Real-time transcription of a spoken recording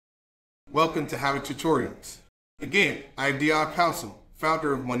Welcome to How to Tutorials. Again, I'm Dion Council,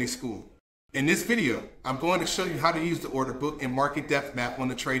 founder of Money School. In this video, I'm going to show you how to use the order book and market depth map on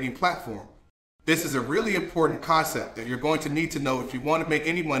the trading platform. This is a really important concept that you're going to need to know if you want to make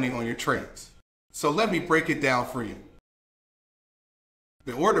any money on your trades. So let me break it down for you.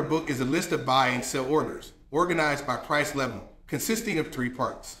 The order book is a list of buy and sell orders, organized by price level, consisting of 3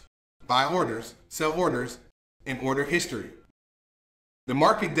 parts: buy orders, sell orders, and order history. The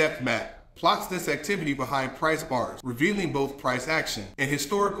market depth map plots this activity behind price bars, revealing both price action and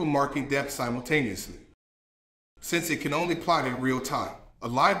historical market depth simultaneously. Since it can only plot in real time, a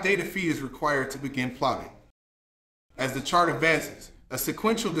live data feed is required to begin plotting. As the chart advances, a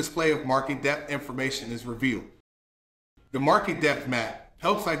sequential display of market depth information is revealed. The market depth map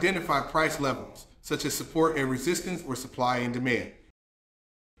helps identify price levels, such as support and resistance or supply and demand.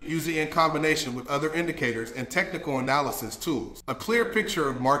 Using in combination with other indicators and technical analysis tools, a clear picture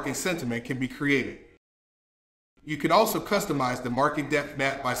of market sentiment can be created. You can also customize the market depth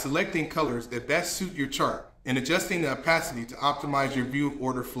map by selecting colors that best suit your chart and adjusting the opacity to optimize your view of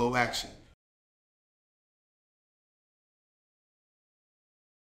order flow action.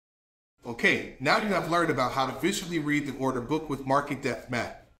 Okay, now you have learned about how to visually read the order book with market depth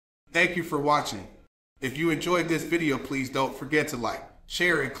map. Thank you for watching. If you enjoyed this video, please don't forget to like,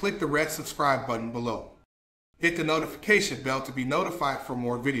 share, and click the red subscribe button below. Hit the notification bell to be notified for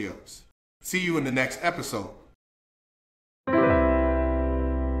more videos. See you in the next episode.